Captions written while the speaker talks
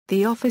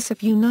The Office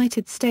of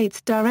United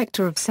States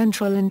Director of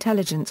Central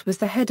Intelligence was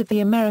the head of the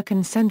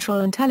American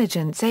Central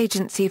Intelligence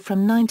Agency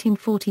from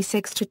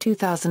 1946 to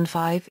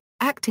 2005,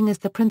 acting as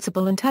the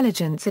principal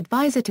intelligence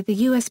advisor to the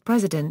U.S.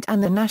 President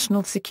and the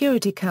National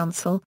Security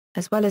Council,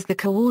 as well as the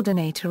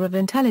coordinator of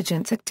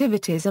intelligence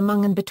activities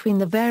among and between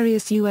the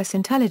various U.S.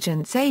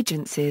 intelligence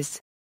agencies.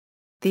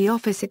 The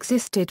office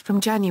existed from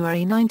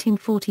January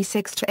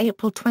 1946 to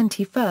April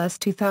 21,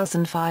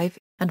 2005,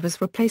 and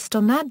was replaced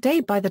on that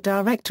date by the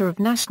Director of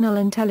National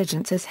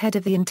Intelligence as head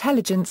of the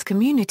intelligence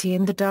community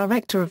and the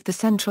Director of the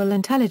Central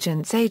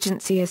Intelligence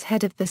Agency as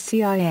head of the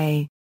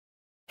CIA.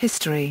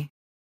 History.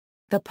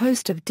 The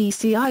post of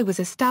DCI was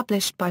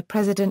established by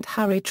President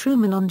Harry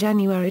Truman on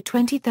January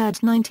 23,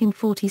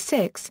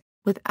 1946,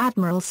 with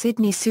Admiral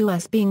Sidney Sue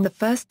as being the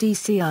first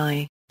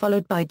DCI,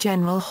 followed by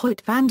General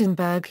Hoyt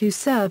Vandenberg, who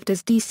served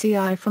as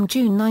DCI from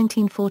June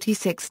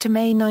 1946 to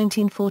May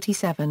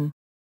 1947.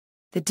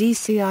 The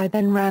DCI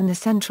then ran the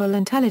Central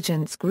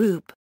Intelligence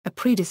Group, a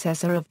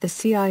predecessor of the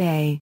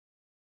CIA.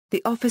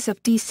 The office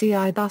of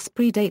DCI thus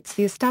predates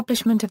the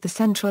establishment of the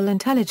Central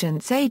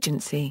Intelligence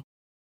Agency.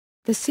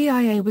 The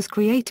CIA was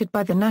created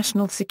by the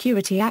National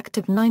Security Act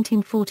of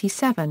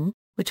 1947,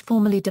 which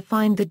formally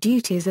defined the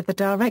duties of the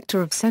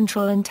Director of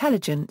Central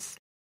Intelligence.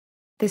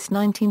 This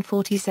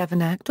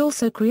 1947 Act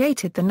also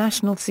created the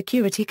National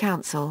Security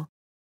Council.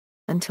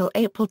 Until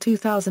April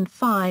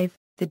 2005,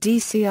 the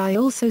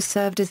DCI also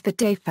served as the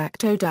de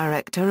facto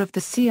director of the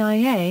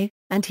CIA,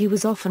 and he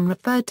was often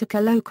referred to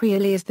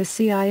colloquially as the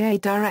CIA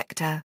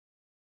Director.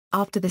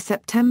 After the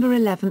September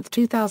 11,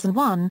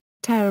 2001,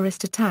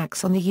 terrorist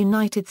attacks on the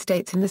United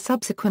States and the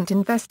subsequent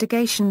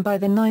investigation by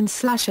the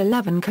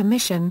 9/11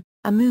 Commission,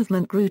 a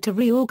movement grew to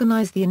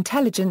reorganize the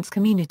intelligence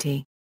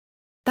community.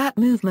 That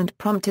movement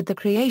prompted the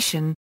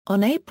creation,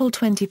 on April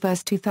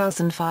 21,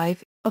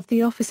 2005, of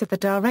the Office of the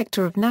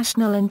Director of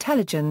National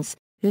Intelligence,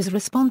 whose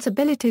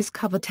responsibilities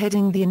covered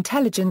heading the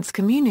intelligence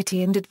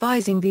community and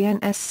advising the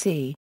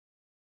NSC.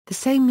 The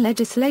same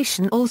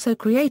legislation also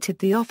created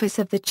the Office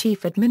of the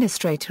Chief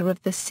Administrator of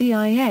the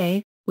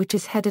CIA, which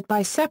is headed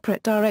by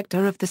separate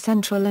Director of the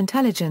Central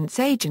Intelligence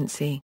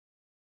Agency.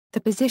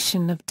 The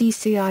position of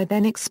DCI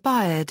then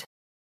expired.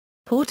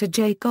 Porter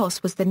J.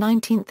 Goss was the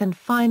 19th and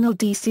final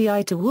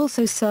DCI to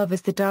also serve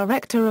as the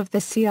Director of the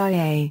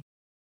CIA.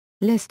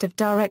 List of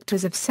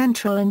Directors of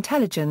Central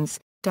Intelligence,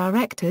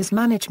 Directors'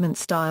 Management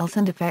Styles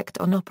and Effect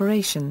on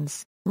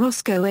Operations.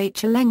 Roscoe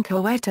H.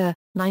 Alenko-Etta,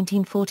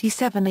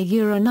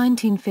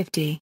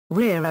 1947–1950.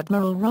 Rear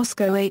Admiral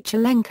Roscoe H.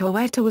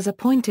 Alenko-Etta was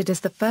appointed as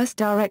the first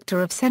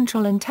Director of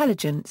Central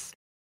Intelligence.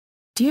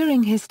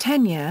 During his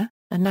tenure,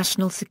 a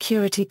National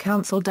Security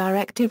Council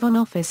Directive on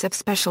Office of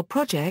Special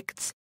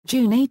Projects,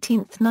 June 18,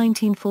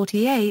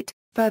 1948,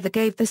 further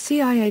gave the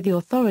CIA the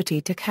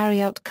authority to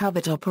carry out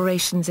covert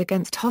operations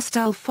against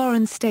hostile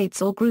foreign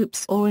states or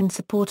groups or in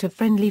support of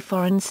friendly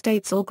foreign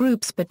states or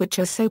groups, but which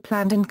are so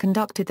planned and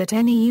conducted that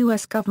any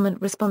U.S. government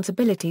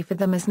responsibility for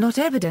them is not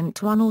evident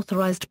to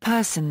unauthorized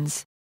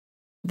persons.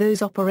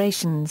 Those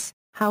operations,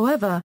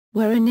 however,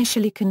 were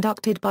initially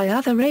conducted by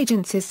other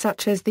agencies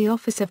such as the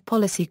Office of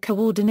Policy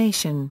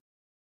Coordination.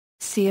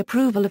 See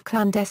Approval of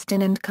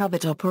Clandestine and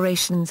Covert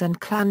Operations and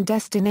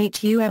Clandestine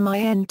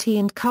HUMINT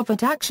and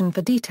Covert Action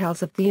for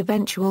details of the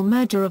eventual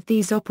merger of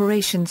these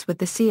operations with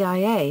the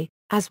CIA,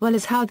 as well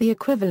as how the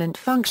equivalent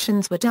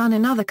functions were done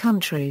in other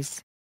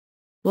countries.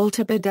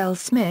 Walter Bedell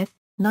Smith,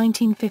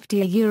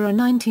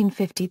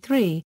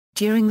 1950–1953,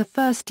 during the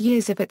first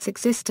years of its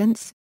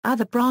existence,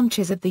 other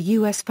branches of the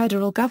U.S.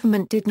 federal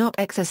government did not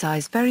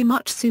exercise very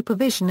much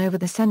supervision over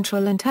the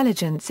Central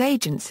Intelligence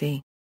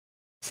Agency.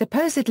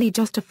 Supposedly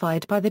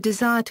justified by the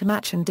desire to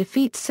match and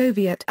defeat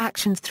Soviet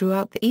actions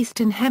throughout the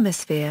Eastern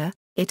Hemisphere,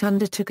 it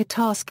undertook a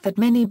task that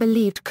many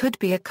believed could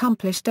be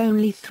accomplished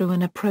only through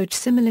an approach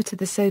similar to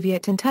the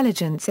Soviet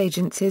intelligence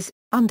agencies,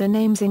 under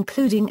names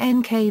including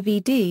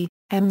NKVD,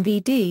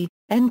 MVD,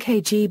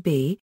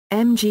 NKGB,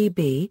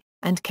 MGB,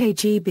 and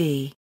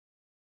KGB.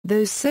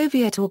 Those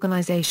Soviet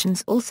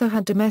organizations also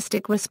had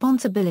domestic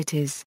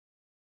responsibilities.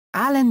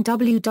 Alan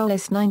W.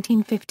 Dulles,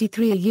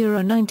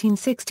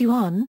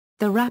 1953–1961,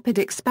 The rapid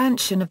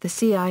expansion of the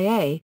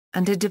CIA,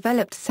 and a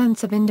developed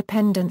sense of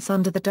independence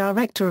under the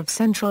Director of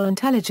Central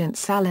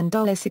Intelligence Alan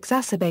Dulles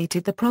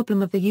exacerbated the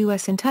problem of the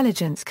U.S.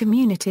 intelligence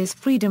community's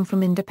freedom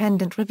from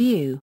independent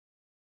review.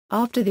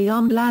 After the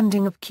armed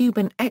landing of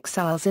Cuban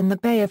exiles in the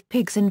Bay of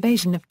Pigs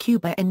invasion of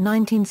Cuba in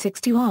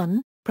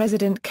 1961,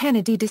 President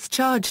Kennedy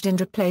discharged and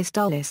replaced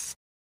Dulles.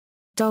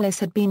 Dulles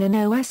had been an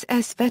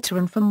OSS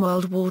veteran from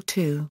World War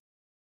II.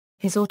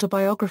 His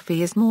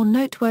autobiography is more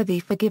noteworthy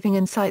for giving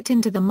insight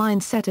into the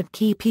mindset of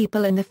key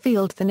people in the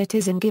field than it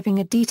is in giving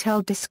a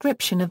detailed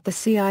description of the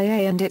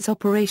CIA and its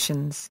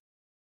operations.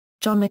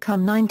 John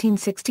McCunn,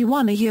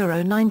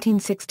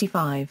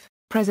 1961–1965,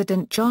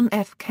 President John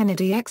F.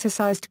 Kennedy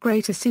exercised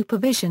greater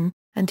supervision,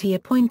 and he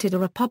appointed a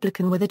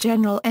Republican with a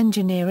general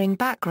engineering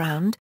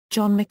background,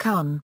 John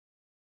McCunn.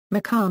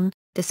 McCunn,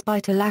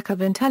 despite a lack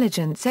of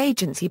intelligence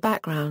agency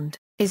background,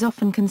 is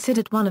often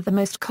considered one of the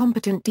most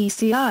competent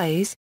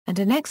DCIs, and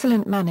an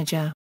excellent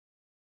manager.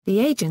 The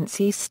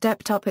agency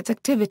stepped up its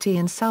activity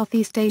in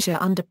Southeast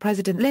Asia under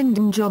President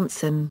Lyndon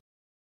Johnson.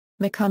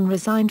 McCunn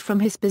resigned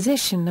from his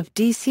position of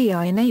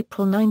DCI in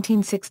April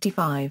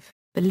 1965,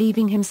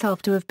 believing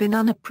himself to have been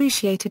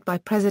unappreciated by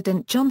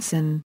President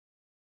Johnson.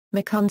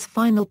 McCunn's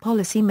final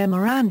policy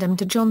memorandum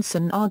to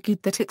Johnson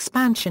argued that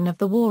expansion of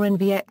the war in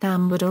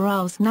Vietnam would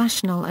arouse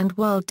national and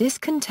world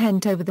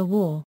discontent over the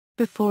war,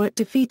 before it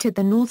defeated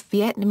the North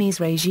Vietnamese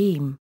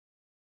regime.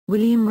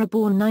 William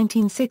Reborn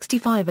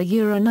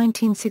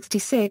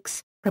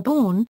 1965–1966,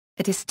 Reborn,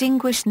 a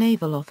distinguished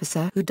naval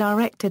officer who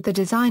directed the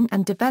design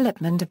and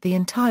development of the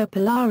entire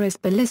Polaris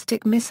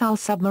ballistic missile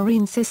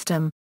submarine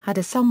system, had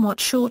a somewhat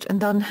short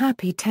and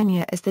unhappy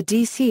tenure as the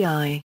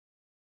DCI.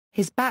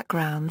 His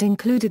background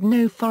included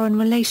no foreign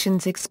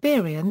relations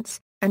experience,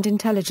 and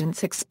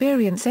intelligence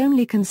experience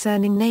only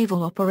concerning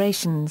naval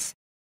operations.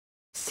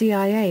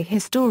 CIA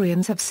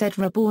historians have said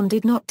Reborn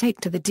did not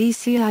take to the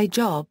DCI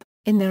job,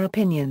 in their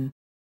opinion.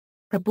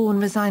 Reborn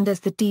resigned as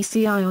the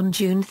DCI on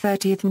June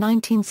 30,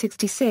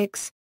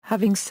 1966,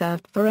 having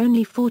served for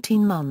only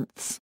 14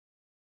 months.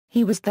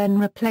 He was then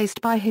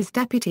replaced by his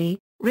deputy,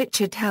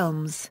 Richard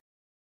Helms.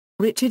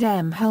 Richard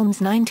M. Helms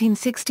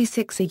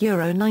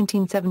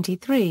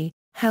 1966–1973,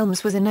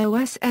 Helms was an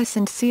OSS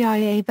and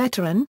CIA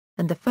veteran,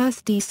 and the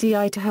first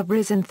DCI to have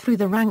risen through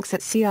the ranks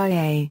at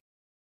CIA.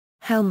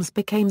 Helms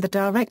became the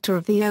director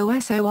of the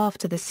OSO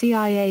after the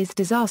CIA's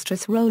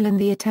disastrous role in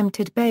the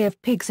attempted Bay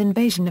of Pigs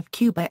invasion of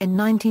Cuba in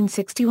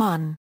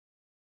 1961.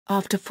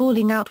 After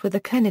falling out with the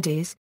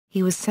Kennedys,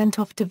 he was sent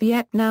off to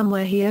Vietnam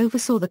where he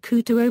oversaw the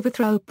coup to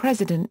overthrow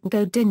President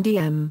Ngo Dinh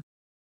Diem.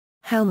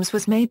 Helms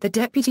was made the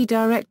Deputy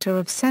Director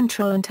of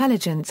Central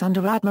Intelligence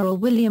under Admiral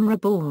William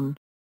Reborn.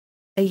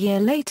 A year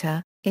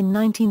later, in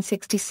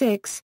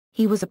 1966,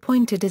 he was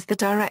appointed as the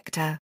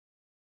director.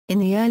 In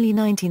the early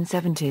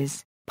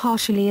 1970s,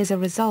 partially as a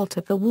result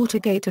of the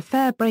Watergate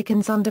affair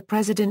break-ins under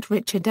President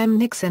Richard M.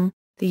 Nixon,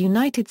 the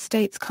United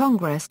States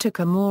Congress took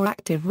a more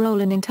active role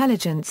in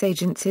intelligence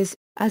agencies,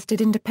 as did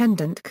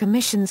independent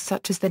commissions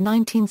such as the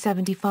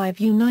 1975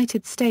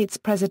 United States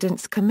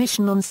President's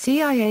Commission on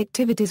CIA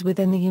Activities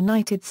within the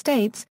United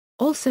States,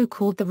 also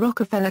called the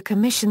Rockefeller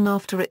Commission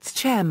after its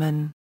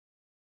chairman.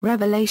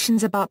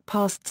 Revelations about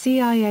past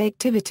CIA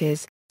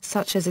activities,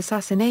 such as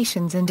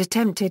assassinations and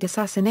attempted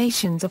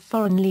assassinations of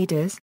foreign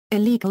leaders,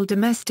 illegal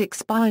domestic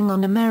spying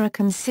on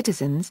American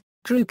citizens,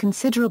 drew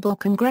considerable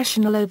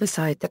congressional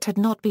oversight that had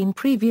not been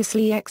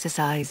previously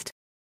exercised.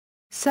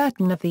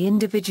 Certain of the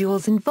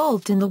individuals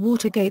involved in the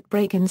Watergate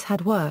break-ins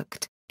had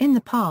worked, in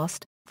the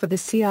past, for the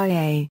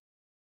CIA.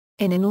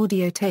 In an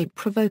audio tape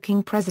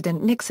provoking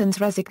President Nixon's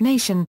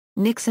resignation,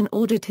 Nixon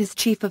ordered his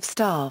Chief of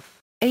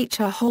Staff,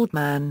 H.R.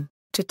 Haldeman,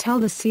 to tell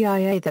the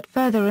CIA that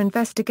further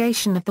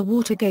investigation of the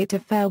Watergate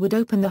affair would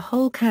open the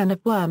whole can of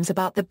worms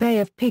about the Bay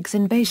of Pigs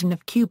invasion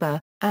of Cuba,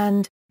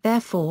 and,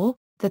 therefore,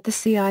 that the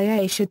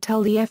CIA should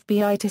tell the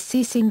FBI to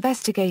cease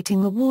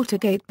investigating the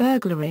Watergate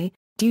burglary,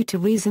 due to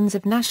reasons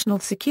of national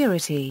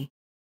security.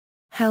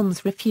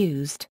 Helms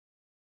refused.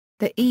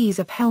 The ease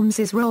of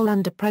Helms's role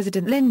under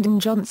President Lyndon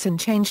Johnson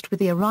changed with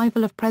the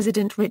arrival of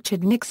President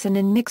Richard Nixon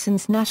and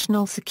Nixon's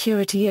national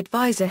security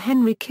advisor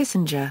Henry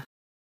Kissinger.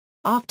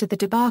 After the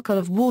debacle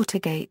of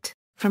Watergate,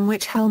 from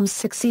which Helms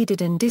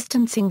succeeded in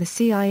distancing the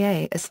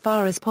CIA as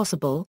far as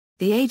possible,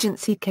 the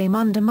agency came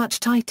under much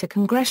tighter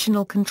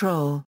congressional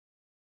control.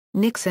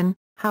 Nixon,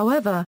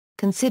 however,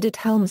 considered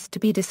Helms to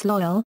be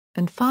disloyal,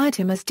 and fired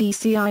him as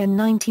DCI in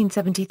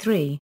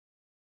 1973.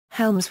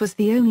 Helms was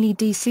the only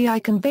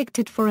DCI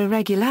convicted for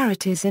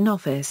irregularities in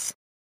office.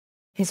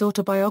 His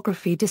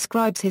autobiography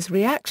describes his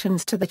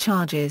reactions to the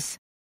charges.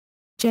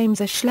 James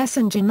A.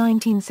 Schlesinger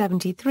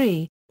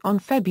 1973, on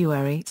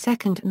February 2,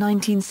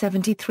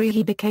 1973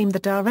 he became the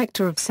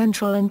Director of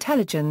Central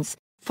Intelligence,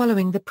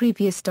 following the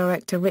previous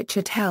director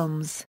Richard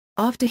Helms,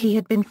 after he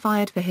had been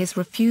fired for his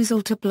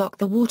refusal to block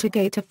the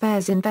Watergate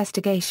affairs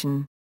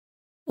investigation.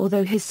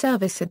 Although his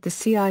service at the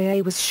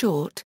CIA was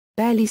short,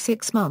 barely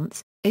 6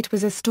 months, it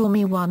was a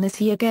stormy one as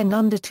he again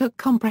undertook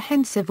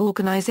comprehensive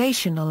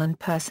organizational and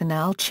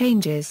personnel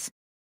changes.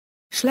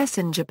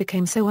 Schlesinger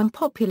became so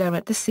unpopular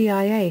at the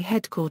CIA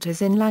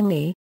headquarters in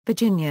Langley,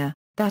 Virginia,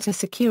 that a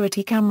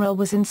security camera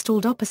was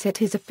installed opposite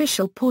his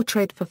official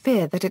portrait for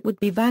fear that it would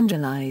be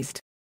vandalized.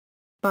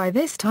 By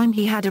this time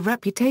he had a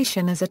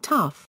reputation as a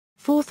tough,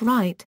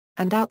 forthright,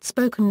 and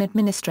outspoken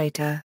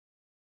administrator.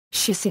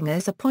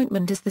 Schlesinger's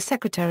appointment as the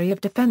Secretary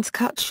of Defense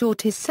cut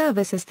short his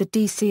service as the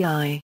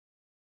DCI.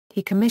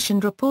 He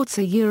commissioned reports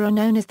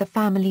known as the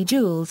Family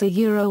Jewels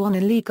on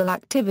illegal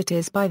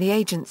activities by the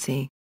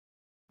agency.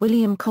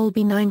 William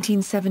Colby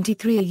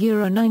 1973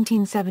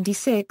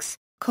 1976,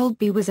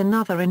 Colby was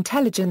another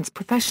intelligence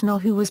professional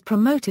who was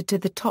promoted to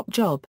the top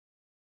job.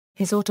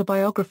 His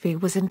autobiography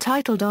was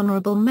entitled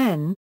Honorable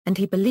Men, and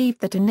he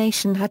believed that a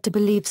nation had to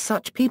believe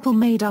such people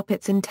made up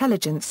its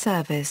intelligence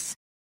service.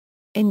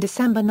 In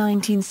December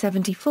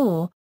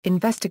 1974,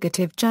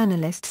 investigative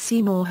journalist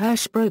Seymour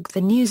Hersh broke the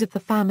news of the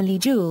Family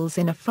Jewels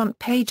in a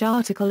front-page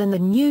article in the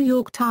New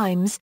York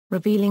Times,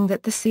 revealing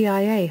that the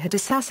CIA had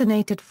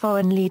assassinated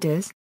foreign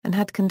leaders, and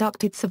had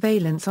conducted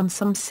surveillance on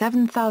some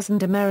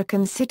 7,000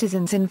 American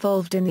citizens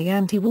involved in the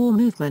anti-war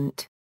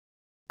movement.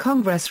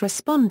 Congress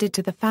responded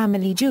to the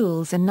family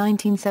jewels in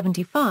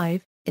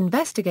 1975,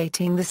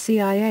 investigating the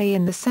CIA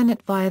in the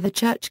Senate via the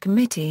Church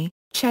Committee,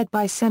 chaired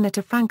by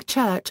Senator Frank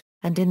Church,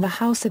 and in the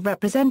House of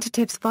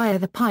Representatives via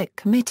the Pike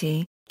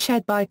Committee,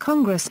 chaired by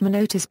Congressman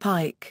Otis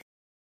Pike.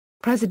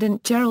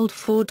 President Gerald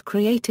Ford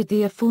created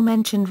the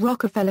aforementioned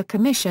Rockefeller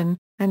Commission,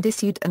 and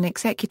issued an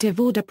executive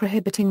order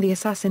prohibiting the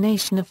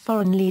assassination of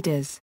foreign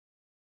leaders.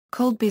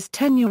 Colby's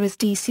tenure as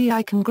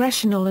DCI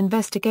congressional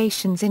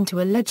investigations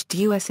into alleged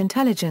U.S.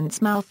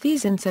 intelligence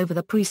malfeasance over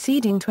the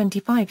preceding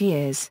 25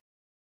 years.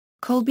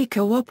 Colby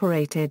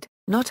cooperated,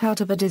 not out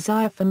of a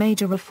desire for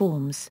major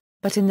reforms,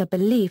 but in the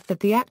belief that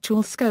the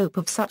actual scope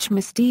of such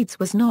misdeeds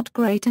was not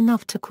great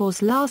enough to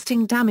cause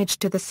lasting damage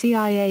to the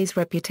CIA's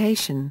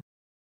reputation.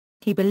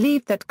 He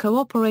believed that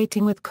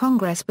cooperating with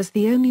Congress was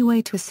the only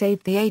way to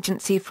save the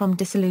agency from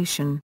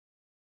dissolution.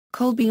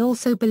 Colby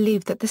also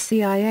believed that the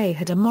CIA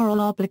had a moral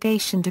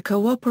obligation to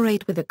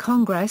cooperate with the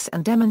Congress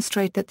and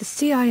demonstrate that the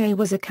CIA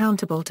was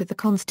accountable to the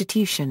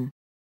Constitution.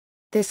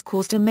 This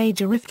caused a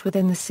major rift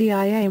within the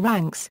CIA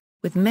ranks,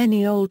 with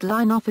many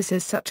old-line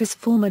officers such as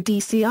former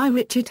DCI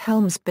Richard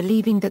Helms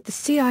believing that the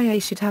CIA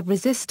should have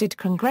resisted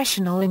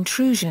congressional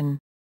intrusion.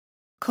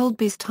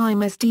 Colby's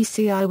time as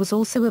DCI was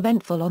also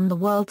eventful on the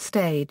world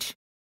stage.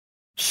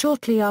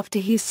 Shortly after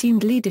he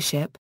assumed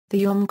leadership, the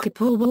Yom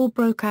Kippur War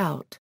broke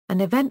out,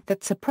 an event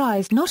that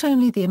surprised not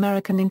only the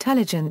American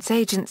intelligence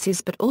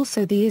agencies but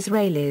also the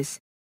Israelis.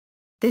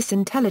 This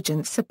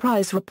intelligence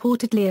surprise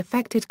reportedly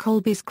affected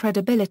Colby's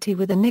credibility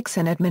with the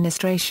Nixon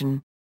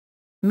administration.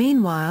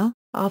 Meanwhile,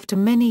 after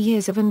many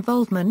years of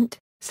involvement,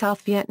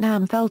 South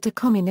Vietnam fell to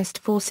Communist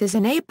forces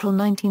in April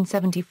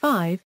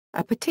 1975,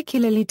 a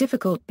particularly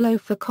difficult blow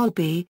for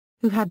Colby,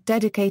 who had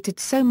dedicated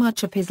so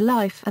much of his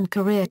life and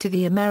career to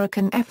the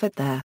American effort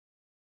there.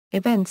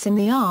 Events in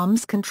the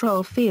arms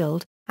control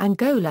field,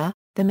 Angola,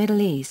 the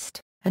Middle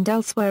East, and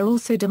elsewhere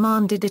also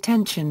demanded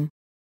attention.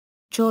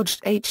 George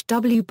H.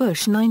 W.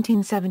 Bush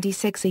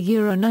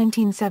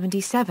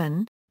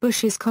 1976–1977,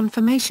 Bush's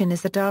confirmation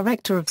as the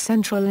Director of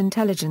Central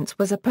Intelligence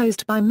was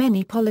opposed by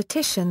many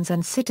politicians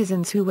and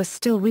citizens who were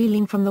still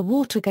reeling from the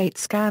Watergate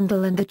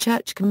scandal and the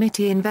Church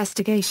Committee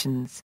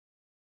investigations.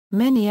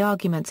 Many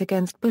arguments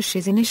against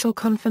Bush's initial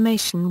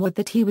confirmation were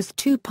that he was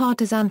too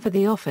partisan for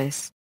the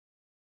office.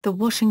 The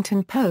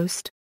Washington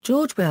Post,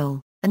 George Will,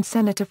 and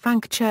Senator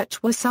Frank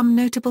Church were some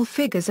notable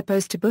figures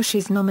opposed to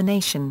Bush's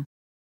nomination.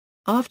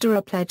 After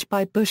a pledge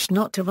by Bush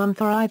not to run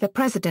for either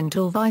president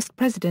or vice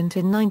president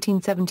in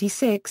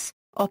 1976,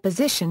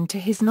 opposition to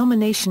his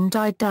nomination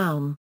died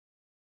down.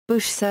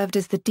 Bush served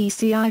as the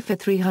DCI for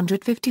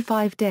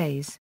 355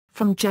 days,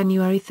 from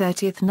January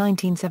 30,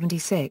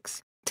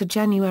 1976, to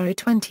January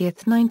 20,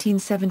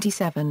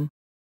 1977.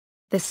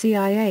 The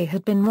CIA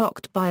had been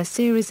rocked by a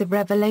series of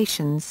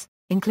revelations,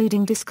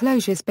 including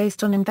disclosures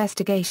based on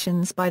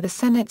investigations by the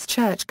Senate's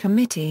Church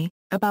Committee,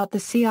 about the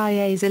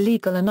CIA's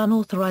illegal and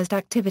unauthorized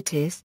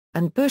activities,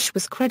 and Bush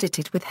was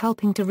credited with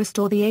helping to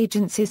restore the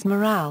agency's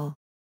morale.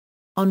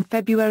 On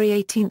February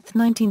 18,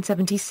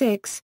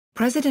 1976,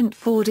 President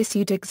Ford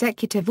issued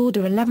Executive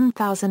Order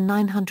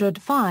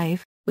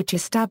 11905, which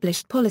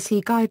established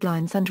policy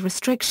guidelines and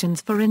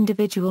restrictions for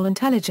individual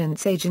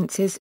intelligence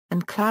agencies,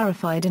 and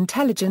clarified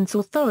intelligence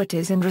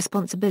authorities and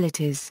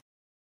responsibilities.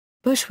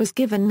 Bush was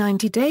given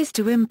 90 days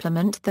to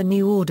implement the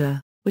new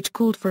order, which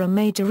called for a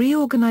major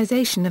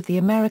reorganization of the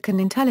American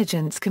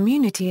intelligence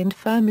community and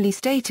firmly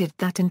stated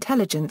that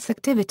intelligence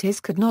activities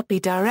could not be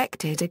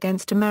directed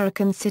against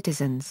American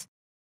citizens.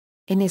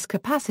 In his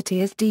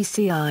capacity as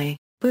DCI,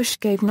 Bush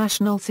gave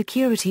national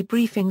security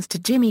briefings to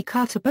Jimmy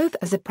Carter both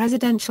as a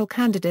presidential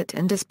candidate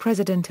and as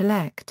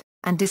president-elect,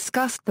 and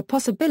discussed the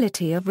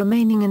possibility of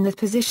remaining in the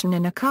position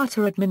in a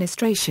Carter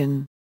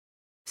administration.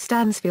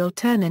 Stansfield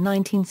Turner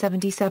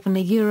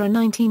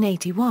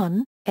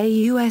 1977–1981, a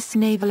U.S.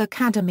 Naval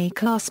Academy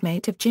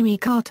classmate of Jimmy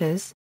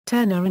Carter's,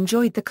 Turner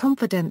enjoyed the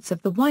confidence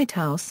of the White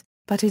House,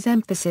 but his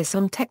emphasis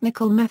on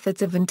technical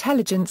methods of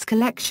intelligence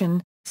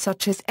collection,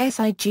 such as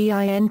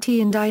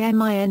SIGINT and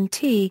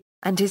IMINT,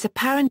 and his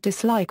apparent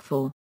dislike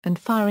for, and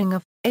firing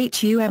of,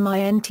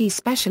 HUMINT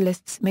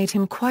specialists made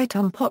him quite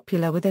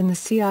unpopular within the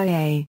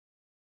CIA.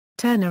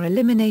 Turner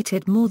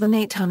eliminated more than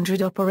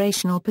 800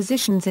 operational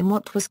positions in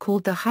what was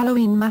called the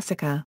Halloween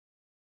Massacre.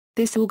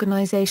 This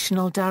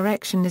organizational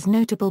direction is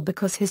notable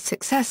because his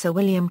successor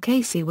William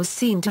Casey was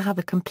seen to have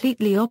a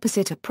completely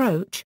opposite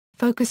approach,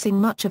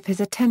 focusing much of his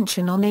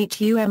attention on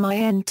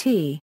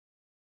HUMINT.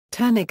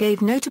 Turner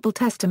gave notable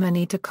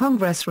testimony to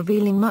Congress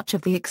revealing much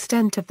of the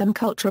extent of the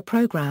M-Culture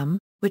program,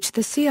 which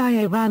the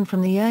CIA ran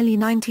from the early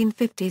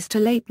 1950s to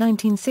late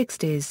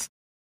 1960s.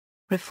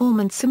 Reform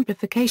and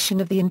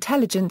simplification of the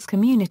intelligence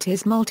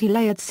community's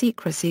multi-layered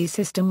secrecy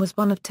system was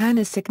one of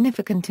Turner's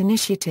significant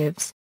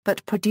initiatives,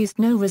 but produced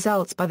no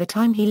results by the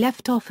time he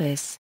left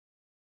office.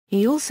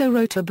 He also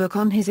wrote a book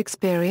on his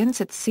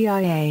experience at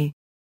CIA.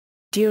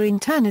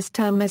 During Turner's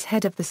term as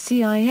head of the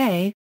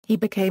CIA, He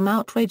became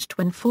outraged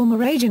when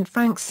former agent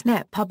Frank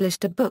Snepp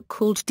published a book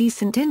called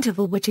Decent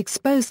Interval, which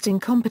exposed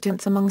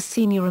incompetence among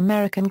senior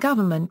American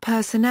government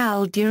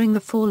personnel during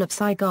the fall of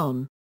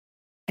Saigon.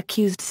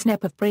 Accused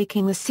Snepp of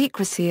breaking the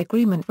secrecy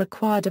agreement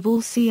required of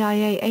all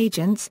CIA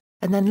agents,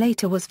 and then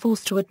later was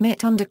forced to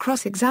admit under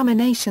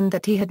cross-examination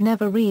that he had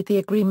never read the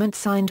agreement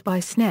signed by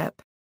Snepp.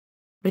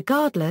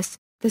 Regardless,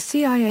 the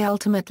CIA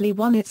ultimately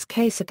won its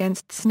case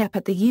against Snepp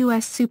at the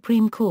U.S.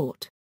 Supreme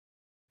Court.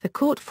 The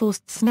court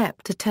forced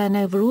Snepp to turn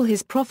over all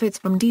his profits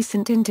from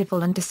Decent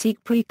Interval and to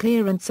seek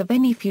pre-clearance of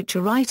any future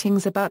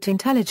writings about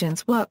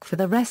intelligence work for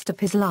the rest of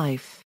his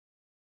life.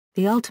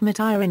 The ultimate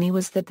irony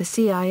was that the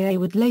CIA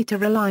would later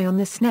rely on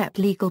the Snepp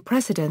legal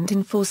precedent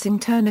in forcing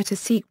Turner to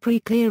seek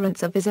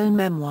pre-clearance of his own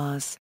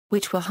memoirs,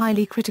 which were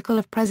highly critical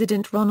of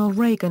President Ronald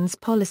Reagan's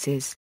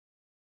policies.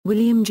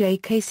 William J.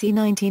 Casey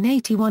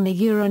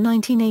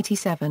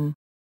 1981–1987.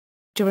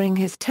 During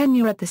his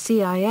tenure at the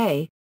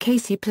CIA,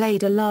 Casey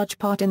played a large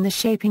part in the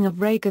shaping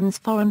of Reagan's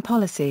foreign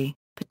policy,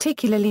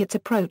 particularly its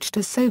approach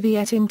to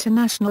Soviet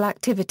international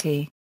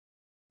activity.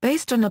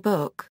 Based on a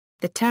book,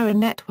 The Terror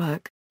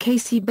Network,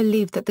 Casey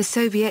believed that the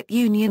Soviet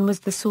Union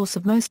was the source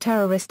of most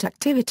terrorist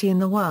activity in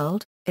the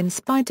world, in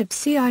spite of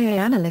CIA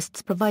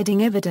analysts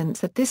providing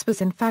evidence that this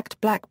was in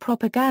fact black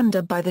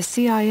propaganda by the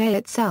CIA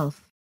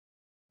itself.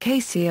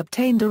 Casey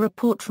obtained a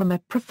report from a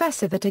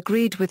professor that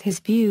agreed with his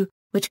view,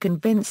 which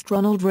convinced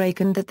Ronald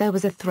Reagan that there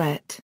was a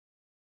threat.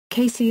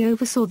 Casey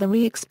oversaw the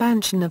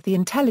re-expansion of the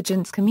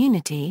intelligence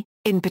community,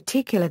 in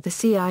particular the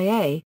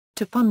CIA,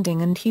 to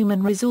funding and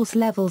human resource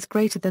levels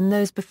greater than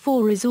those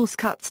before resource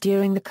cuts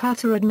during the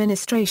Carter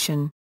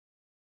administration.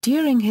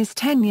 During his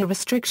tenure,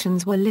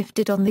 restrictions were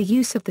lifted on the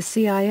use of the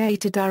CIA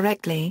to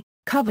directly,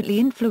 covertly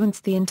influence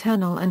the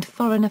internal and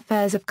foreign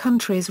affairs of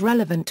countries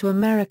relevant to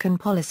American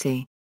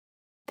policy.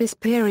 This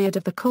period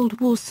of the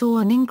Cold War saw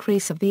an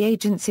increase of the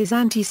agency's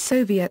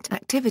anti-Soviet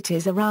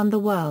activities around the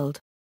world.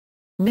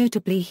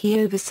 Notably, he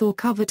oversaw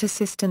covert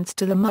assistance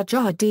to the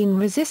Mujahideen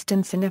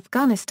resistance in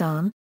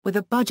Afghanistan, with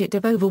a budget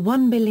of over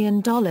 $1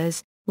 billion,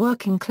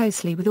 working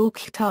closely with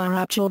Mukhtar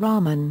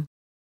Abdul-Rahman.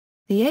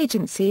 The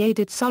agency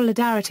aided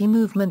solidarity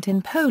movement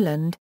in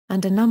Poland,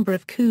 and a number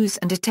of coups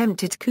and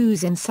attempted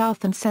coups in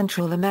South and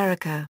Central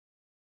America.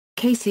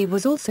 Casey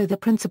was also the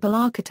principal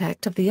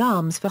architect of the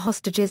arms for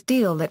hostages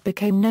deal that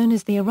became known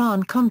as the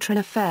Iran-Contra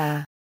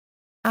affair.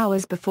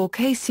 Hours before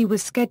Casey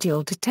was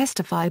scheduled to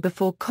testify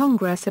before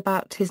Congress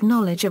about his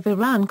knowledge of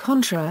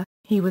Iran-Contra,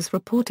 he was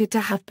reported to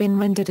have been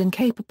rendered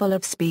incapable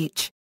of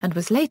speech, and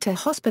was later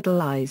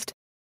hospitalized.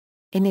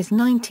 In his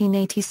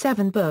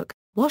 1987 book,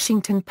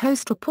 Washington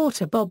Post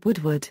reporter Bob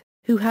Woodward,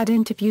 who had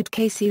interviewed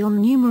Casey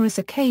on numerous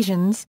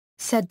occasions,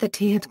 said that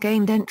he had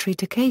gained entry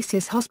to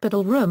Casey's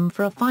hospital room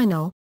for a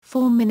final,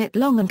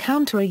 4-minute-long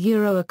encounter,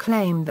 a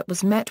claim that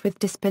was met with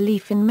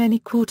disbelief in many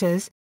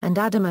quarters, and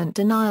adamant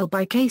denial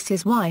by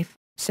Casey's wife,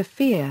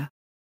 Sophia.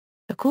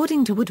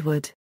 According to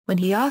Woodward, when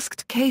he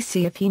asked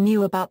Casey if he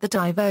knew about the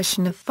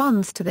diversion of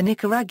funds to the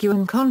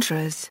Nicaraguan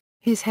Contras,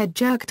 his head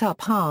jerked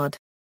up hard.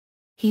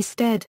 He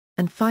stared,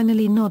 and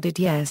finally nodded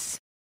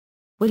yes.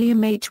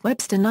 William H.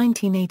 Webster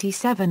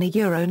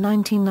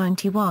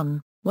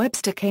 1987–1991.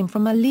 Webster came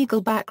from a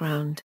legal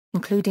background,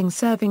 including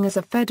serving as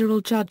a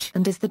federal judge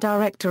and as the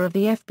director of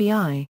the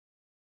FBI.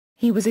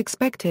 He was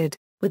expected,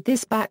 with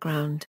this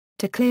background,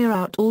 to clear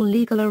out all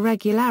legal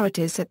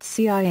irregularities at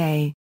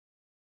CIA.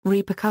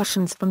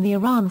 Repercussions from the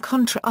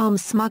Iran-Contra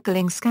arms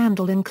smuggling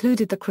scandal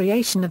included the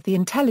creation of the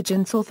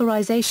Intelligence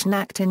Authorization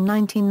Act in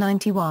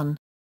 1991.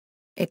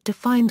 It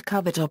defined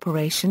covert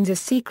operations as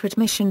secret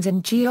missions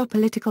in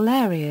geopolitical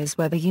areas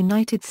where the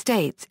United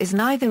States is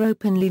neither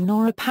openly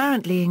nor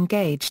apparently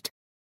engaged.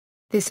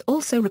 This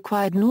also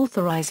required an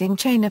authorizing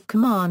chain of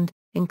command,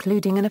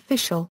 including an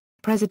official,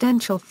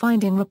 presidential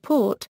finding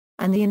report,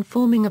 and the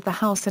informing of the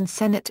House and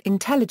Senate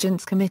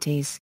Intelligence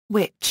Committees,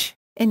 which,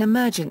 in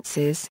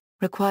emergencies,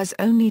 requires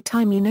only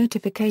timely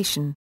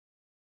notification.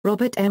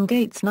 Robert M.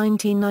 Gates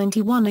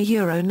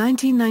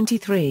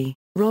 1991–1993.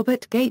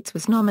 Robert Gates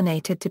was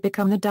nominated to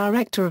become the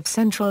Director of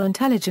Central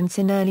Intelligence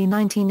in early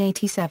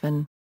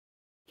 1987.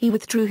 He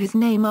withdrew his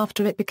name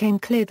after it became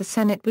clear the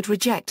Senate would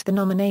reject the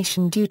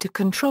nomination due to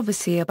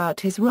controversy about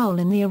his role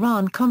in the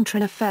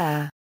Iran-Contra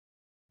affair.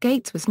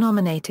 Gates was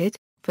nominated,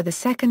 for the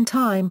second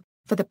time,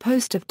 for the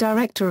post of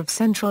Director of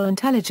Central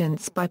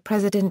Intelligence by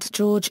President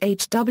George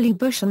H. W.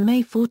 Bush on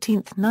May 14,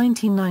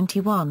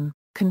 1991,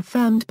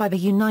 confirmed by the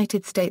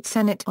United States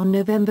Senate on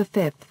November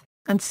 5,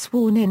 and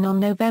sworn in on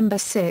November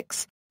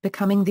 6,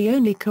 becoming the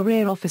only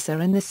career officer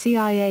in the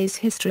CIA's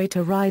history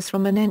to rise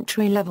from an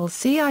entry-level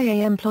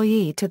CIA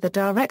employee to the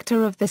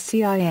Director of the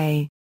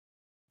CIA.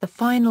 The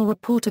final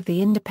report of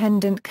the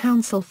Independent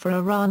Counsel for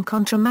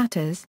Iran-Contra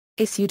Matters,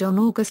 issued on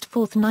August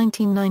 4,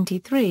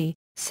 1993,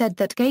 said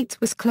that Gates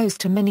was close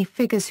to many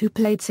figures who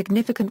played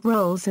significant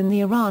roles in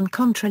the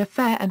Iran-Contra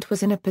affair and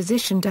was in a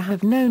position to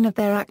have known of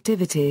their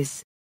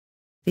activities.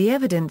 The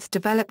evidence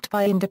developed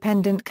by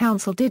independent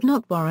counsel did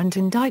not warrant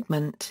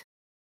indictment.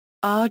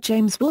 R.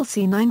 James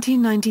Woolsey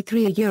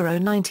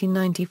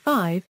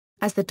 1993–1995,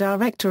 As the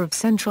Director of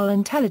Central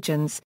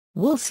Intelligence,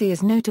 Woolsey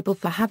is notable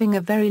for having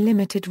a very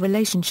limited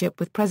relationship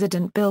with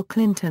President Bill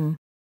Clinton.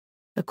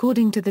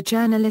 According to the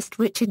journalist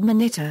Richard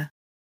Manetta,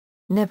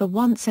 never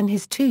once in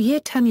his 2-year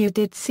tenure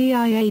did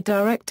CIA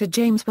Director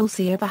James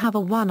Woolsey ever have a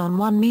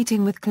one-on-one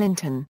meeting with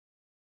Clinton.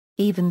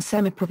 Even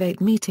semi-private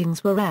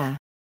meetings were rare.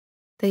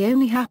 They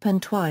only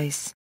happened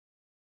twice.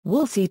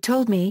 Woolsey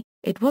told me,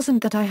 "It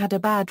wasn't that I had a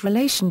bad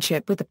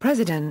relationship with the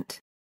president.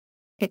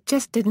 It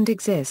just didn't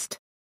exist."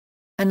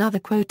 Another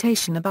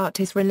quotation about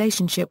his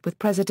relationship with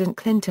President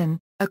Clinton,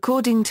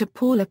 according to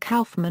Paula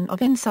Kaufman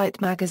of Insight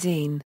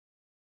magazine.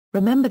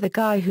 "Remember the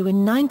guy who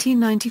in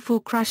 1994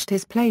 crashed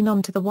his plane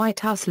onto the White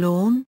House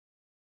lawn?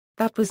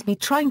 That was me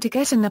trying to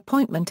get an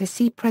appointment to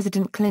see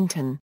President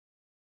Clinton."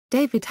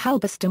 David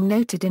Halberstam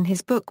noted in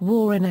his book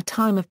War in a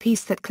Time of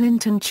Peace that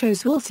Clinton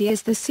chose Woolsey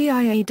as the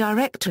CIA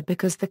director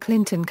because the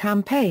Clinton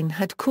campaign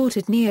had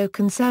courted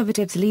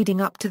neoconservatives leading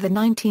up to the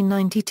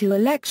 1992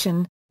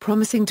 election,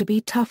 promising to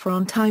be tougher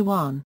on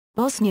Taiwan,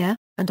 Bosnia,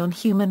 and on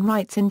human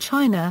rights in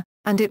China,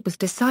 and it was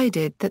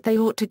decided that they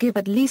ought to give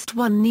at least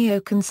one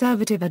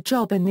neoconservative a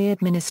job in the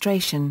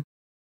administration.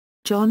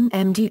 John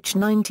M. Deutsch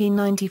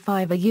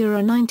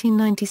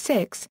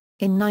 1995–1996.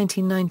 In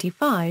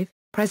 1995,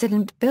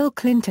 President Bill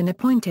Clinton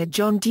appointed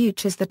John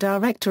Deutsch as the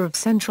Director of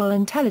Central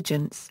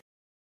Intelligence.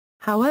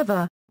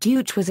 However,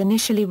 Deutsch was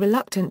initially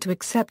reluctant to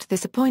accept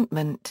this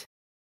appointment.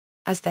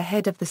 As the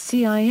head of the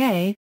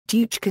CIA,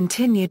 Deutsch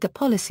continued the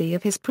policy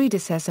of his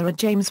predecessor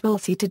James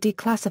Woolsey to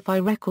declassify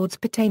records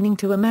pertaining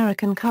to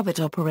American covert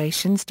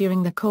operations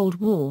during the Cold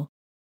War.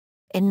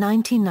 In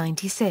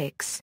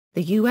 1996,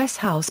 the U.S.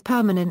 House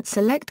Permanent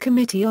Select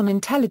Committee on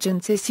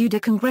Intelligence issued a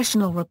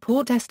congressional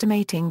report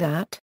estimating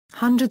that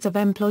hundreds of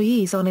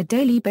employees on a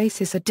daily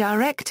basis are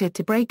directed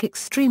to break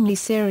extremely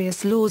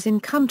serious laws in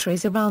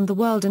countries around the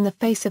world in the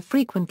face of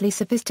frequently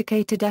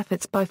sophisticated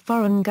efforts by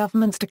foreign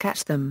governments to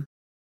catch them.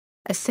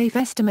 A safe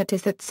estimate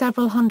is that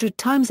several hundred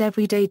times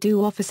every day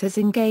do officers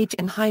engage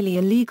in highly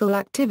illegal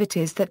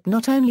activities that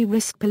not only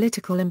risk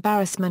political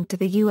embarrassment to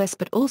the U.S.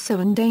 but also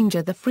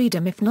endanger the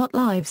freedom if not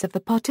lives of the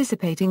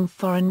participating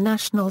foreign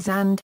nationals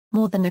and,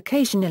 more than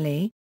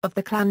occasionally, of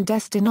the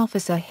clandestine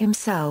officer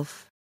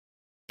himself.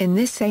 In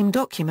this same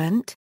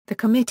document, the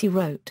committee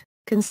wrote,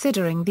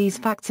 "Considering these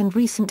facts and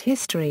recent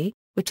history,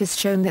 which has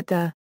shown that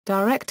the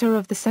Director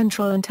of the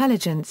Central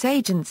Intelligence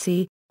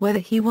Agency, whether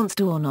he wants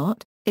to or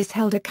not, is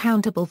held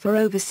accountable for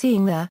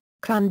overseeing the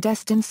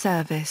clandestine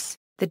service,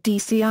 the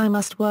DCI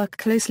must work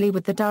closely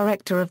with the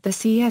Director of the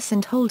CS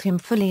and hold him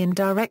fully and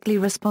directly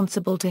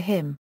responsible to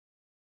him."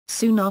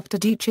 Soon after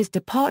Deutsch's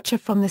departure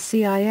from the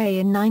CIA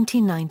in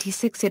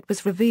 1996, it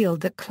was revealed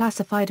that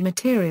classified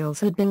materials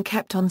had been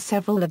kept on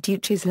several of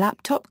Deutsch's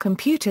laptop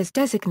computers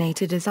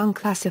designated as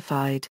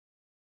unclassified.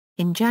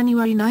 In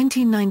January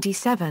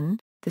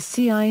 1997, the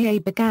CIA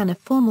began a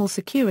formal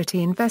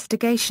security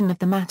investigation of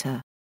the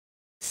matter.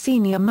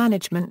 Senior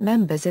management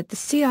members at the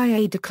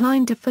CIA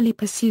declined to fully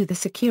pursue the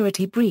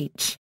security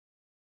breach.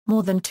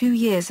 More than 2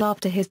 years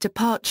after his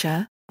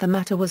departure, the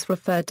matter was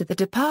referred to the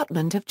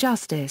Department of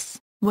Justice,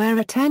 where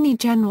Attorney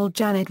General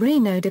Janet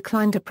Reno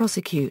declined to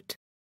prosecute.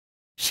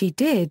 She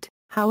did,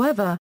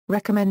 however,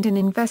 recommend an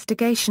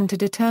investigation to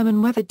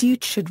determine whether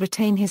Deutsch should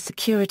retain his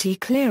security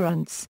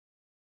clearance.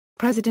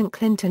 President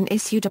Clinton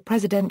issued a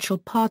presidential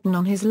pardon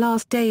on his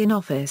last day in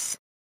office.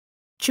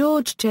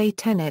 George J.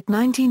 Tenet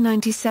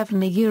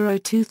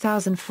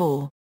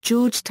 1997–2004.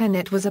 George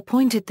Tenet was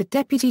appointed the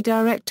Deputy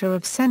Director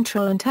of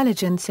Central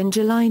Intelligence in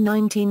July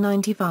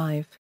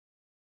 1995.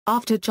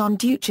 After John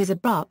Deutsch's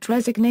abrupt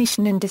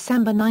resignation in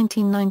December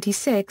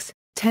 1996,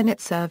 Tenet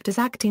served as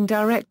acting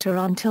director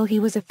until he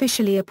was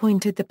officially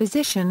appointed the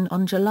position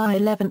on July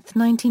 11,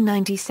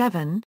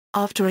 1997,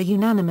 after a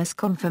unanimous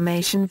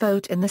confirmation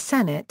vote in the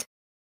Senate.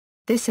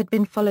 This had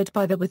been followed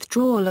by the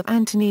withdrawal of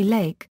Anthony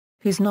Lake,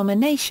 whose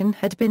nomination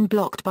had been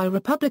blocked by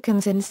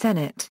Republicans in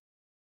Senate.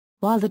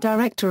 While the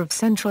Director of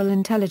Central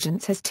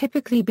Intelligence has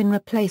typically been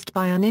replaced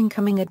by an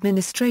incoming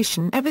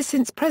administration ever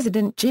since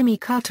President Jimmy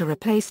Carter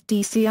replaced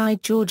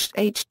DCI George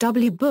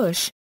H.W.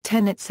 Bush,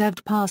 Tenet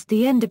served past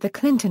the end of the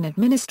Clinton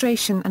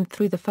administration and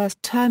through the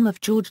first term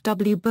of George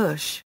W.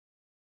 Bush.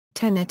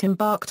 Tenet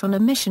embarked on a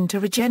mission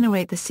to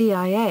regenerate the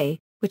CIA,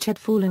 which had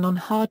fallen on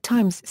hard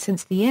times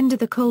since the end of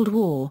the Cold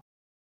War.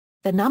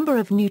 The number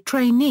of new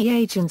trainee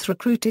agents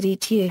recruited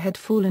each year had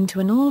fallen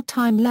to an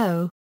all-time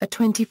low, a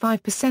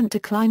 25%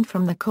 decline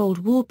from the Cold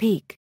War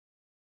peak.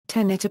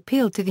 Tenet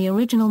appealed to the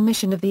original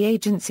mission of the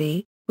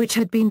agency, which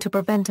had been to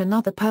prevent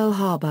another Pearl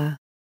Harbor.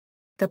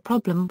 The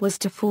problem was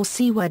to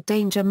foresee where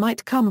danger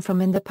might come from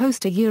in the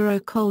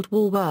post-Cold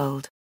War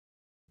world.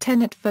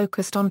 Tenet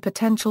focused on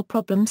potential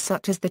problems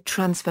such as the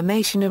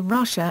transformation of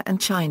Russia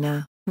and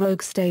China,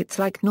 rogue states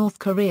like North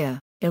Korea,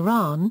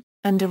 Iran,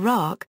 and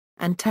Iraq,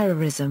 and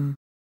terrorism.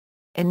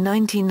 In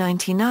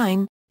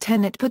 1999,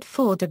 Tenet put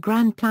forward a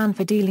grand plan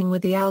for dealing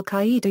with the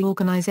al-Qaeda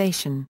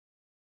organization.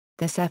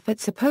 This effort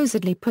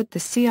supposedly put the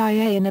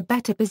CIA in a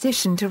better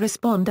position to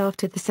respond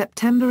after the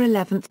September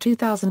 11,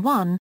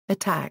 2001,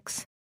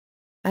 attacks.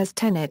 As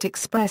Tenet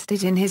expressed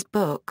it in his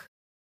book,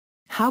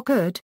 How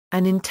could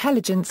an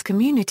intelligence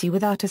community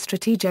without a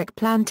strategic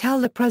plan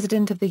tell the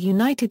President of the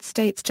United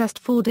States just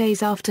 4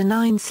 days after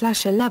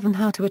 9/11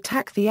 how to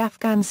attack the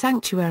Afghan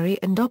sanctuary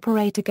and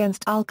operate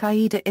against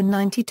al-Qaeda in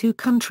 92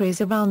 countries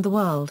around the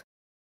world?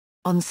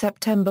 On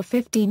September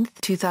 15,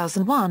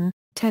 2001,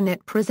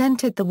 Tenet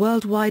presented the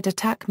Worldwide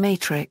Attack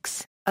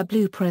Matrix, a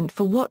blueprint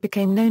for what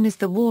became known as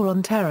the War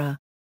on Terror.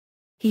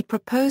 He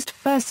proposed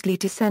firstly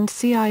to send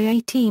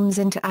CIA teams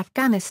into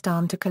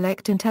Afghanistan to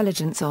collect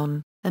intelligence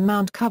on, and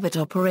mount covert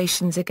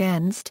operations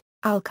against,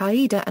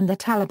 al-Qaeda and the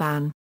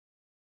Taliban.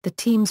 The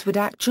teams would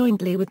act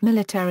jointly with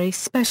military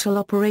special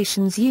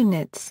operations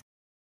units.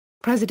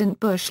 President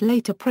Bush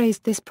later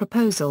praised this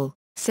proposal,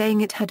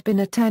 saying it had been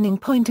a turning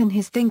point in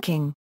his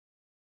thinking.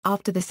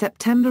 After the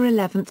September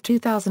 11,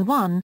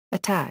 2001,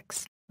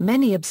 attacks,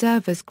 many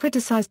observers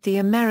criticized the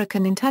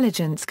American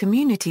intelligence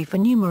community for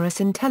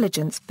numerous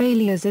intelligence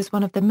failures as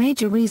one of the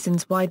major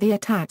reasons why the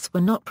attacks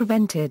were not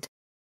prevented.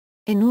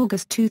 In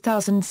August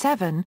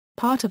 2007,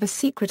 part of a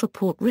secret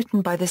report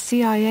written by the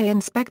CIA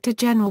Inspector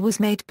General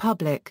was made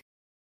public.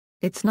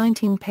 Its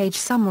 19-page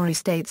summary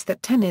states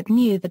that Tenet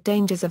knew the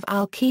dangers of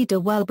al-Qaeda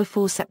well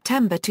before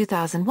September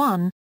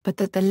 2001, but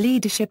that the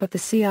leadership of the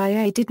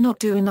CIA did not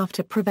do enough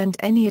to prevent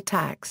any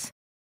attacks.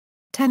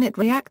 Tenet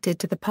reacted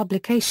to the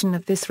publication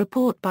of this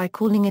report by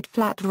calling it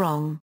flat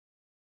wrong.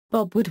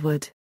 Bob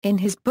Woodward, in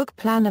his book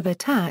Plan of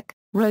Attack,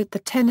 wrote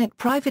that Tenet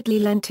privately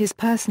lent his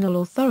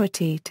personal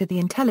authority to the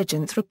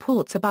intelligence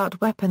reports about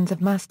weapons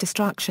of mass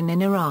destruction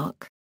in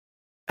Iraq.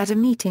 At a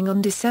meeting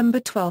on December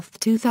 12,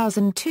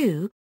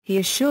 2002, he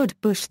assured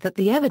Bush that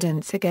the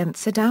evidence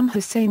against Saddam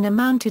Hussein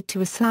amounted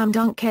to a slam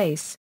dunk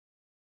case.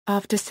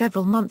 After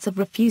several months of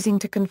refusing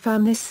to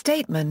confirm this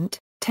statement,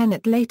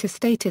 Tenet later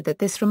stated that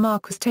this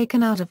remark was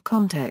taken out of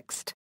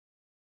context.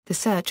 The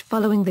search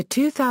following the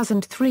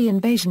 2003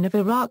 invasion of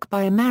Iraq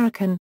by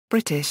American,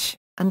 British,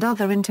 and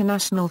other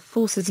international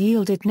forces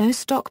yielded no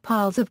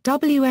stockpiles of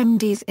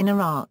WMDs in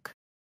Iraq.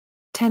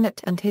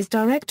 Tenet and his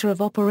director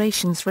of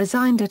operations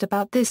resigned at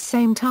about this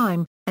same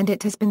time, and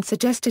it has been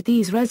suggested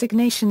these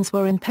resignations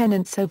were in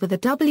penance over the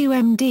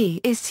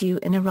WMD issue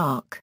in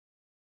Iraq.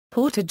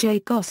 Porter J.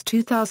 Goss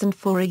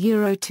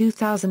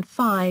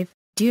 2004–2005,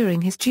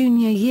 during his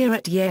junior year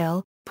at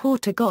Yale,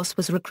 Porter Goss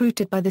was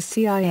recruited by the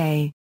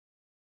CIA.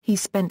 He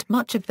spent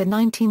much of the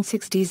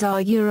 1960s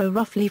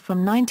roughly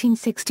from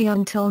 1960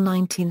 until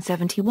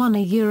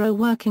 1971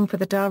 working for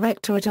the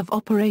Directorate of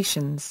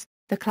Operations,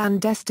 the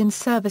clandestine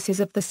services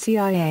of the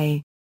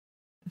CIA.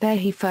 There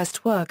he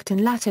first worked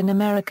in Latin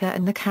America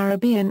and the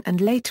Caribbean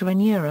and later in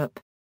Europe.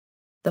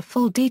 The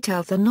full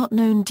details are not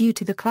known due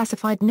to the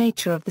classified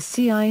nature of the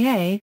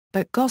CIA,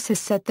 but Goss has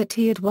said that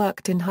he had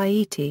worked in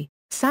Haiti,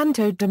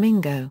 Santo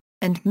Domingo,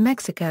 and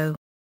Mexico.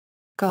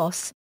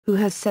 Goss, who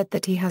has said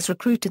that he has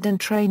recruited and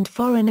trained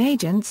foreign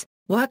agents,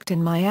 worked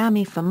in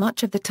Miami for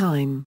much of the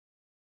time.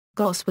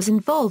 Goss was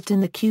involved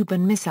in the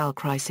Cuban Missile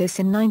Crisis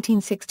in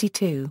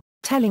 1962,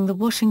 telling the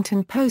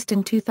Washington Post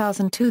in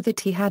 2002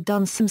 that he had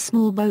done some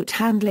small boat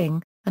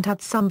handling, and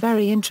had some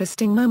very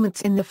interesting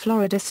moments in the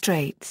Florida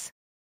Straits.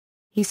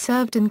 He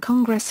served in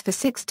Congress for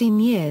 16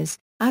 years,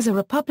 as a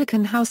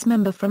Republican House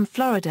member from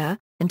Florida,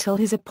 until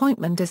his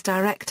appointment as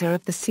director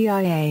of the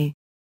CIA.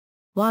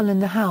 While in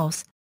the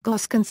House,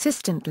 Goss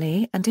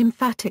consistently and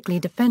emphatically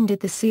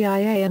defended the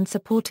CIA and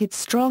supported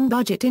strong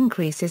budget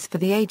increases for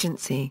the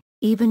agency,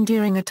 even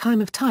during a time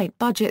of tight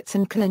budgets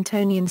and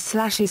Clintonian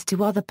slashes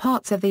to other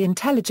parts of the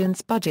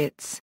intelligence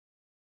budgets.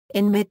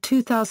 In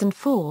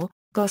mid-2004,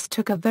 Goss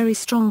took a very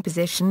strong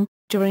position,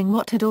 during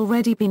what had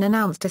already been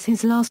announced as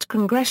his last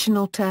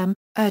congressional term,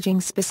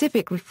 urging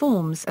specific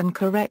reforms and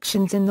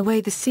corrections in the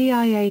way the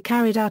CIA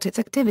carried out its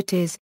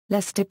activities,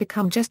 lest it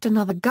become just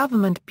another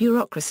government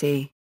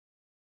bureaucracy.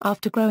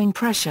 After growing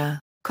pressure,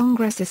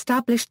 Congress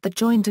established the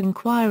Joint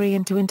Inquiry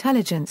into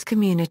Intelligence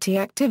Community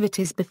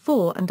Activities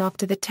before and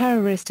after the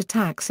terrorist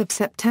attacks of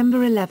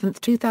September 11,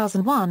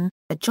 2001,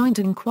 a joint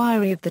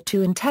inquiry of the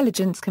two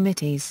intelligence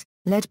committees,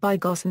 led by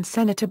Goss and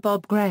Senator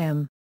Bob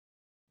Graham.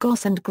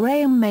 Goss and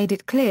Graham made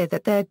it clear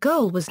that their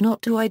goal was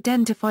not to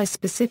identify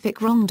specific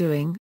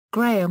wrongdoing.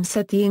 Graham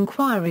said the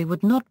inquiry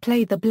would not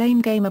play the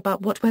blame game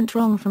about what went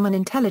wrong from an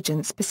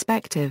intelligence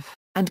perspective,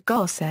 and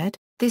Goss said,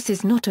 "This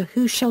is not a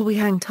who shall we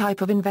hang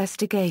type of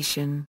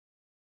investigation.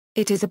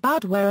 It is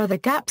about where are the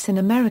gaps in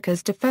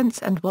America's defense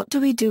and what do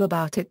we do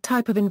about it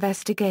type of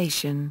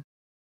investigation."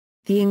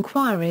 The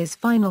inquiry's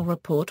final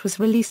report was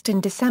released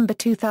in December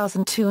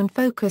 2002 and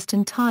focused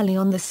entirely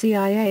on the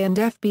CIA and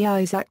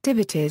FBI's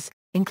activities,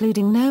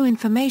 including no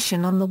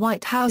information on the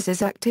White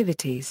House's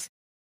activities.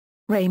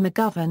 Ray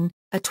McGovern,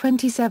 a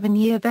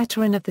 27-year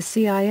veteran of the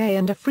CIA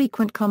and a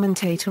frequent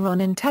commentator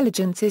on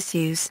intelligence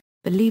issues,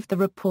 believed the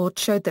report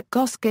showed that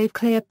Goss gave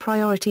clear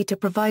priority to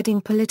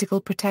providing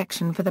political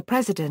protection for the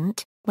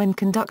president, when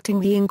conducting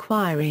the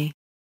inquiry.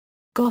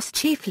 Goss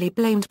chiefly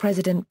blamed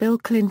President Bill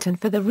Clinton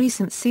for the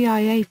recent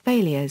CIA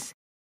failures.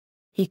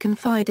 He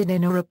confided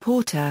in a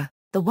reporter,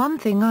 "The one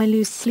thing I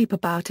lose sleep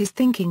about is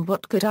thinking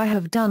what could I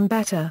have done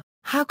better,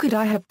 how could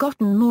I have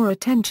gotten more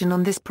attention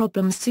on this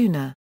problem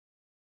sooner?"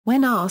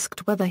 When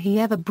asked whether he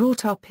ever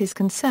brought up his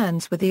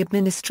concerns with the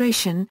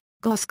administration,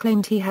 Goss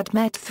claimed he had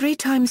met 3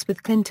 times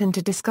with Clinton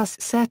to discuss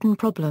certain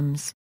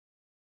problems.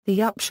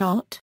 The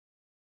upshot?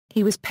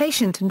 He was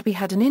patient and we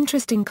had an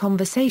interesting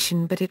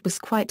conversation, but it was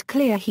quite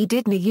clear he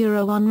didn't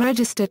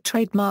unregistered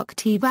trademark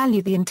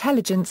value the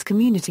intelligence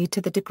community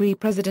to the degree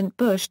President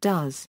Bush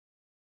does.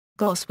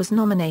 Goss was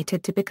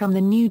nominated to become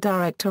the new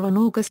director on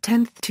August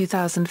 10,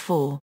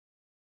 2004.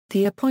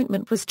 The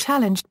appointment was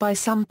challenged by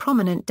some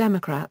prominent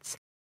Democrats.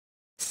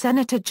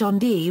 Senator John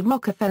D.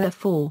 Rockefeller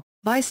IV,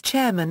 vice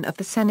chairman of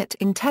the Senate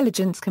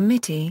Intelligence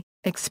Committee,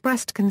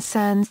 expressed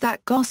concerns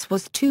that Goss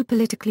was too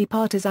politically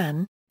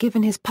partisan,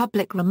 given his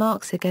public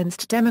remarks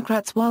against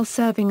Democrats while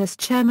serving as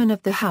chairman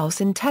of the House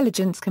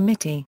Intelligence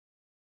Committee.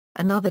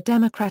 Another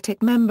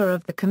Democratic member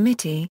of the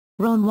committee,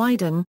 Ron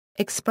Wyden,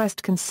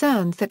 expressed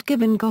concerns that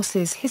given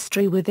Goss's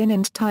history within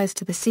and ties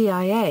to the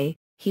CIA,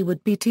 he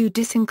would be too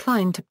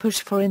disinclined to push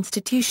for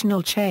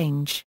institutional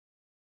change.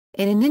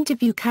 In an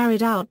interview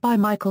carried out by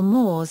Michael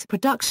Moore's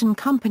production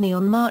company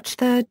on March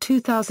 3,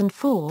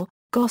 2004,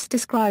 Goss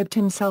described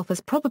himself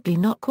as probably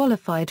not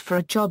qualified for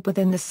a job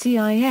within the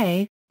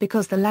CIA,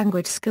 because the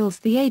language skills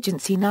the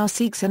agency now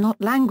seeks are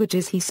not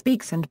languages he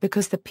speaks and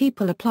because the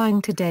people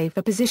applying today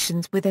for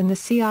positions within the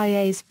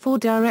CIA's 4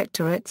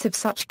 directorates have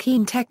such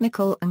keen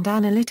technical and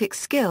analytic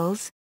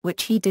skills,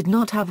 which he did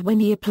not have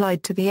when he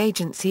applied to the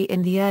agency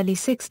in the early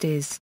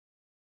 60s.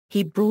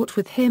 He brought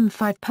with him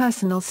 5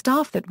 personal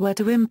staff that were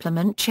to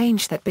implement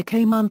change that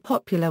became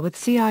unpopular with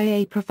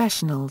CIA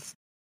professionals.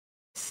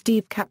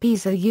 Steve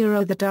Capizza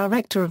the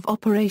director of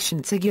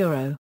operations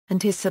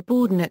and his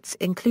subordinates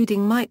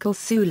including Michael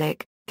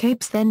Sulik,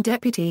 Cape's then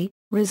deputy,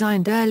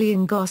 resigned early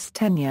in Goss'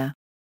 tenure.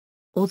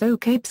 Although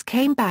Capes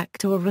came back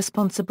to a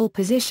responsible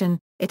position,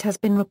 it has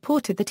been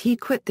reported that he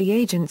quit the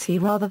agency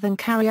rather than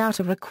carry out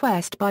a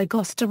request by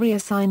Goss to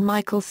reassign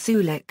Michael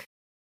Sulik.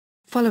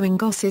 Following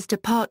Goss's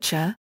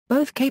departure,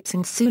 both Capes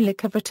and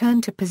Sulik have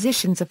returned to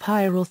positions of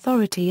higher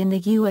authority in the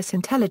U.S.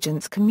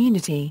 intelligence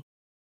community.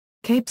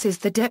 Capes is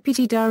the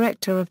deputy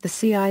director of the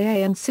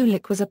CIA and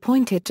Sulik was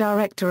appointed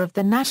director of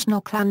the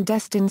National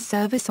Clandestine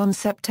Service on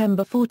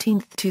September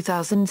 14,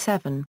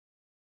 2007.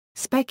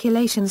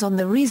 Speculations on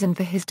the reason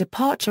for his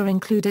departure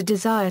include a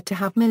desire to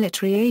have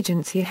military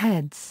agency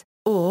heads,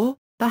 or,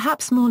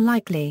 perhaps more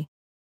likely,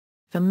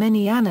 for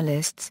many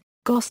analysts,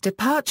 Goss'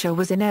 departure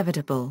was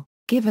inevitable,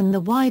 given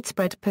the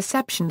widespread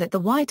perception that the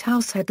White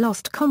House had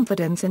lost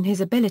confidence in his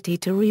ability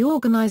to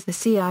reorganize the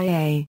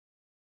CIA.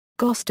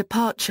 Goss'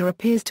 departure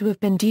appears to have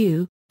been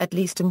due, at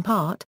least in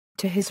part,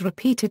 to his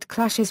repeated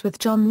clashes with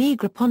John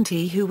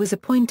Negroponte, who was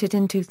appointed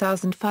in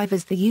 2005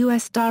 as the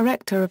U.S.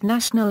 Director of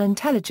National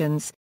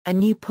Intelligence, a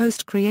new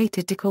post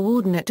created to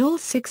coordinate all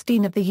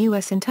 16 of the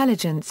U.S.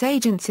 intelligence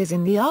agencies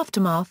in the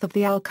aftermath of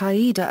the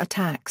al-Qaeda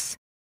attacks.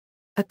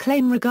 A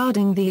claim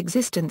regarding the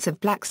existence of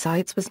black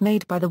sites was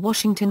made by The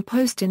Washington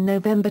Post in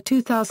November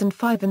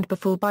 2005 and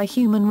before by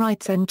human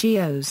rights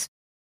NGOs.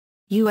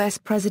 U.S.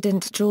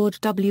 President George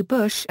W.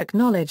 Bush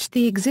acknowledged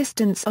the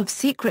existence of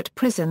secret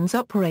prisons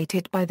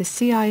operated by the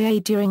CIA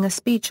during a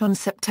speech on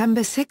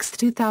September 6,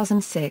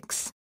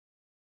 2006.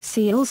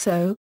 See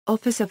also,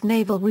 Office of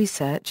Naval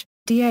Research,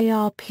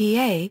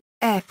 DARPA,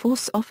 Air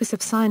Force Office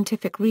of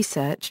Scientific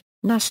Research,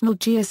 National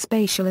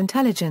Geospatial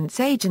Intelligence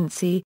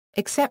Agency,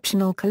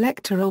 Exceptional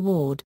Collector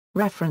Award,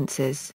 References.